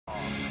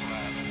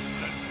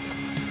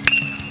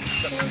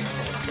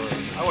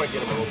I want to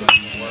get him a little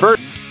bit more.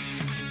 First.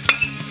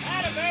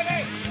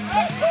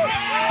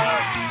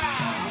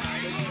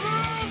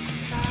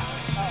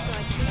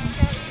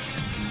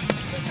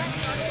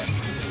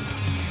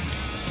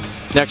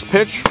 Next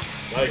pitch.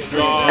 Nice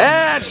draw.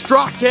 And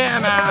struck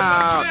him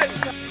out.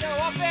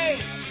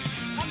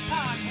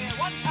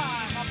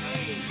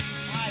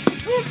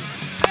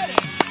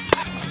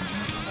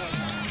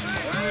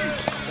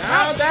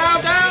 Down,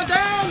 down, down,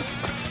 down.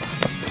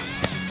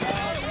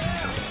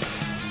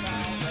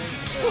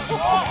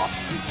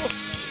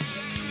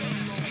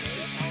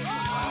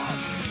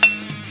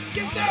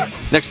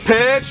 Next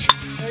pitch.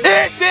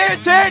 It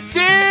is hit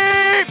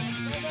deep.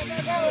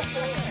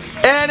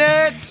 And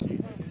it's.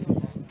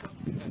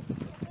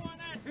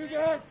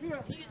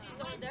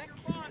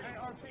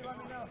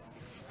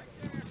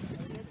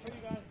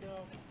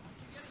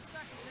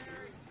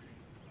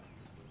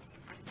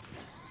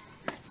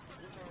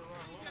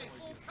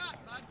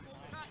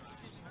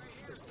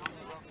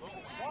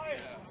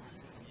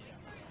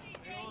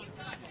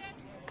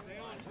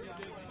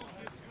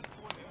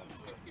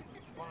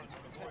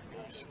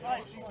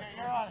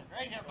 You're on it.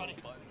 Right here, buddy.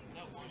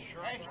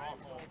 Right.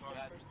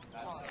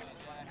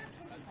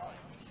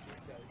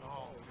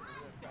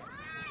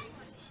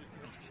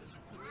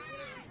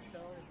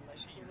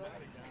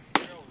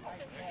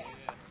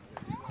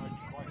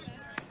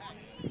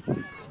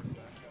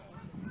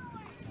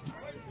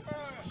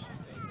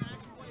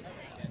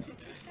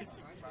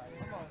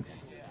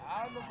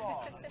 On the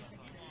ball.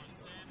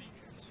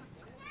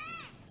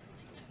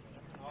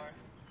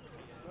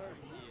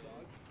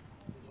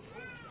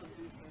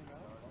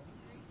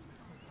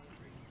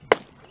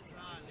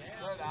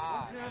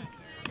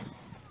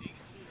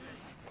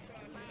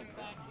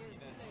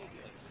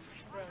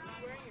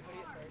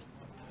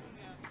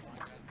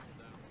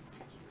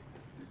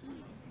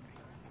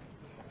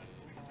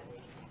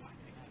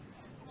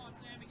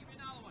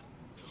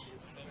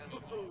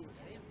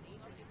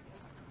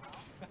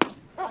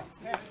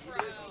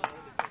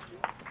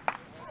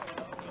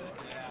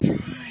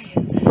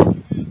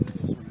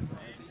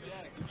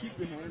 Keep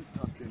your hands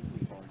tucked in.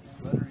 Just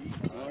let her eat.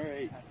 All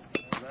right.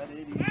 Let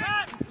it eat.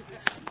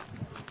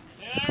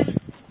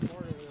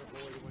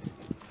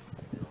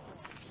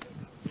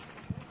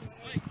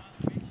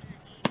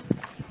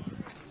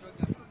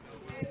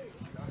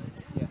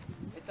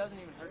 It doesn't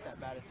even hurt that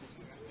bad. It's just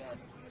dead.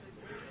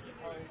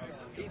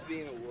 He's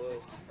being a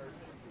wuss.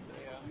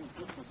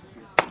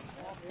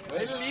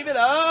 Way to leave it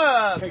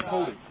up! Hey,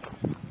 Cody.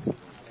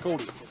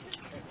 Cody.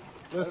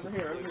 Listen,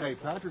 hey,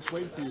 Patrick's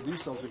waiting for you to do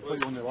something. Put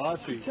you on the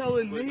live feed.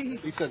 Telling me.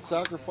 He said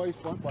sacrifice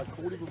bunt by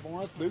Cody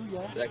LeBron.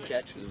 Booyah. That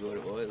catch is what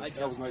it was.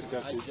 That was nice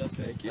catch.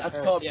 Thank you. That's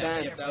called Yeah,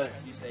 10. yeah, that was,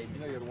 You say. You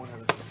know you're the one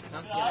header.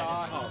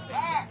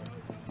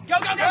 Go, go,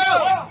 go, go!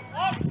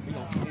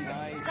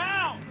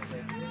 Down!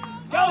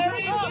 Go,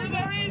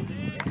 there he is!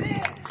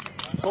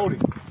 Cody,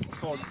 it's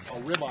called a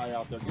ribeye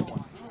out there. Get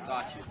one.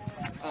 Got you.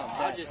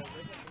 I just...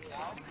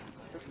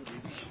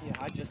 Yeah,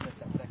 I just missed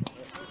that second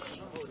hit.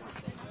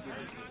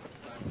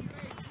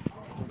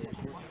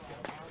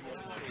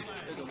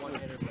 There's a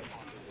one-hitter, but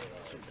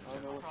I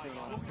don't know what's going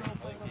on.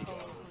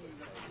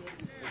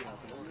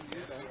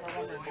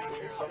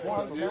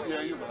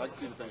 Yeah, you're right. I can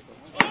see the thing.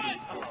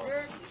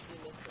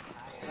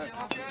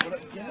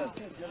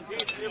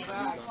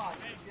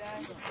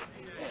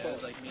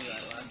 Sounds like me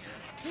that last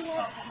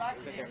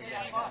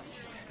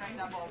I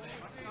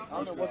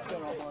don't know what's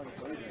going on behind the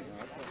plate right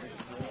now.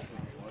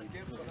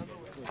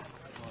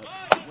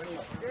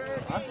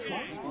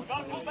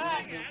 Pull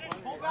back!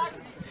 Pull back!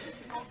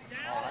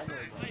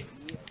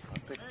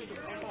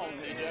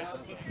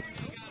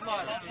 Come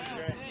on,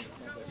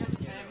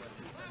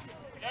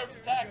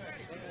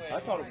 I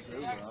thought it was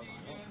over.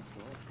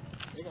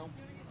 There you go.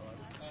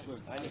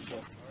 Look, I need to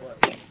what?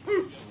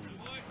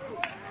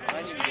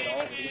 I need to get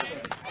all of these.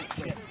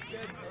 Here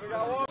we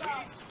go.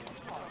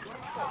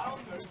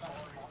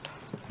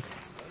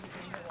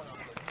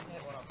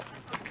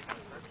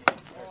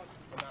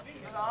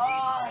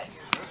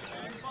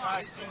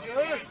 Nice.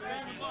 Good.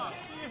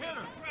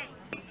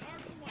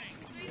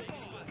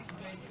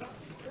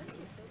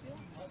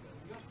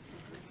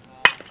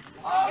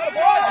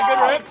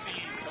 Good rip.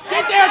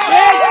 Get there,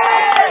 kid!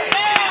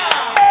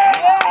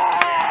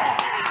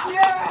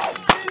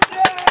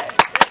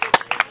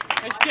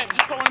 Hey, Skip,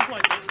 just put one in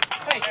play.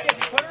 Hey, Skip,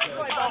 just put her in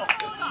play, ball.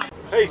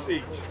 Hey,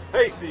 Siege.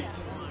 Hey, Siege.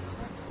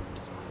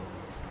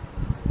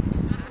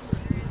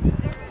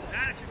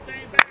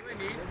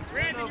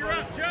 Brandon, you're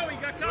up. Joey,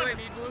 got covered.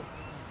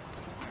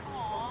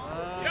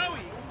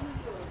 Joey.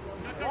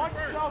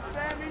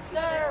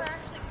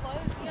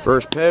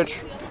 First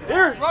pitch.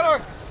 Here. Runner.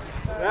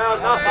 No,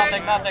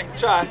 nothing. Nothing.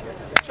 Try.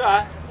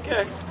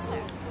 Okay.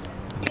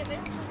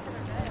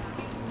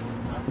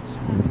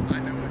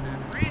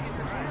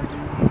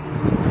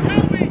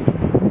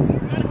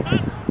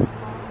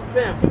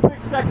 Damn, good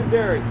big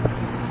secondary.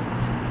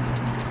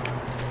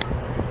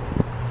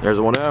 There's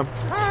a 1-0.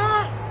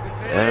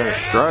 And a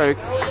strike.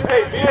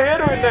 Hey, be a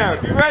hitter in there.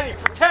 Be ready.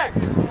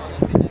 Protect.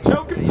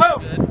 Choke and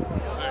poke.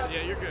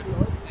 Yeah, you're good.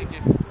 Thank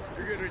you.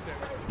 You're good right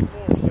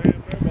there.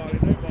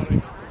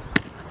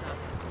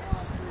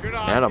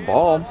 a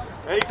ball.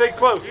 Anything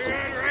close.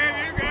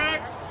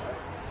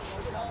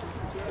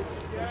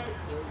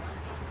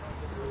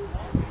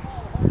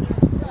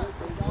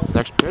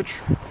 Next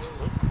pitch.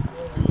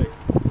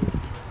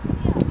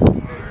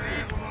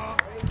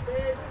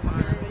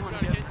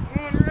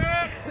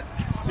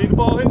 See the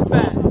ball hit the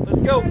bat.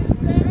 Let's go.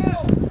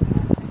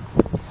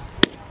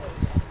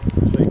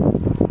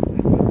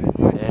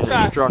 And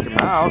he struck him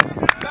out.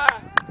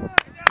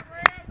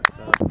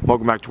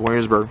 Welcome back to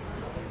Williamsburg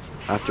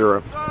after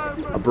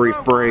a brief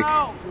break.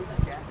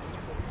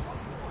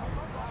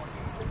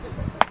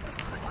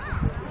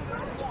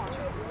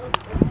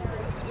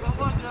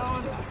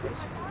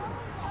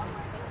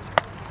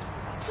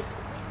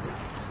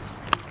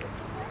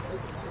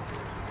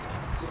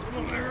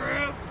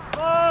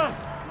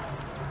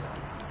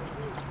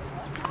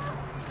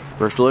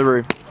 First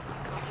delivery.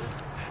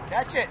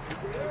 Catch it.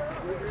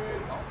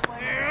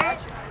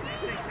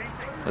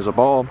 There's a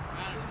ball.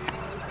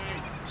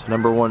 So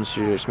number 1,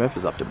 C.J. Smith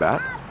is up to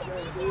bat.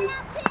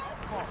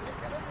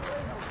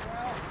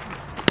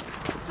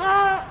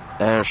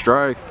 And a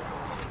strike.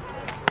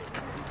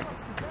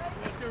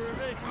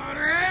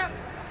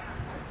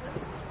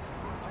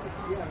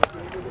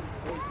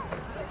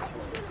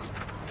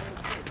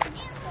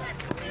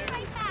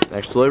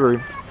 Next delivery.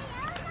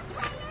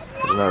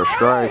 There's another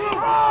strike.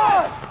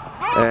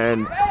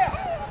 And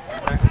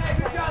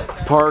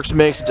Parks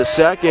makes it to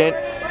second.